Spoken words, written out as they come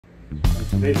On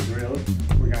today's drill,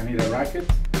 we're gonna need a racket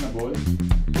and a ball.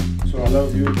 So a lot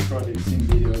of you probably seen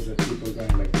videos of people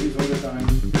going like this all the time.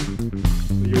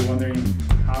 So you're wondering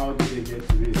how did they get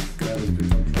to this level to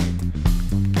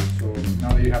control. So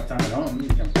now that you have time at home, you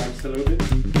can practice a little bit.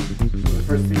 So the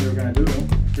first thing you're gonna do,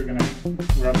 you're gonna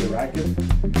grab the racket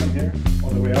from here all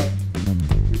the way up.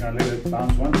 You're gonna let it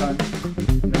bounce one time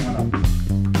and then one up.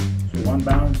 So one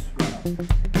bounce, one up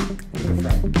with the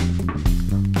frame.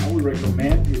 I would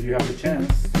recommend, if you have the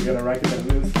chance, to get a racket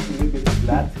that is a little bit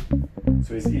flat,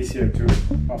 so it's easier to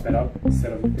pump it up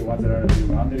instead of the ones that are a little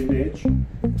rounded in the edge.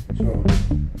 So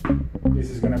this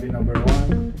is going to be number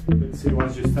one. Let's see,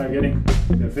 once you start getting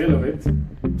the feel of it,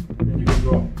 then you can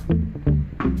go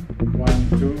 1,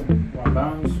 2, 1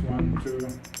 bounce, 1, 2,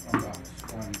 1 bounce,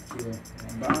 1, 2,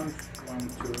 1 bounce, 1,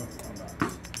 2, 1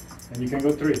 bounce. And you can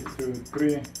go 3, 2,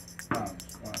 3,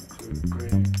 bounce, 1, 2, 3,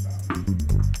 bounce,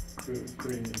 2,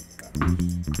 3, bounce.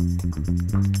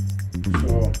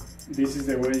 So this is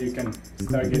the way you can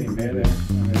start getting better,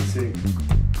 and let's see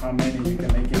how many you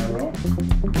can make in a row.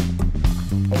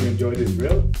 Hope you enjoy this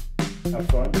drill, have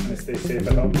fun, and stay safe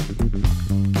at home.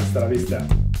 Hasta la vista.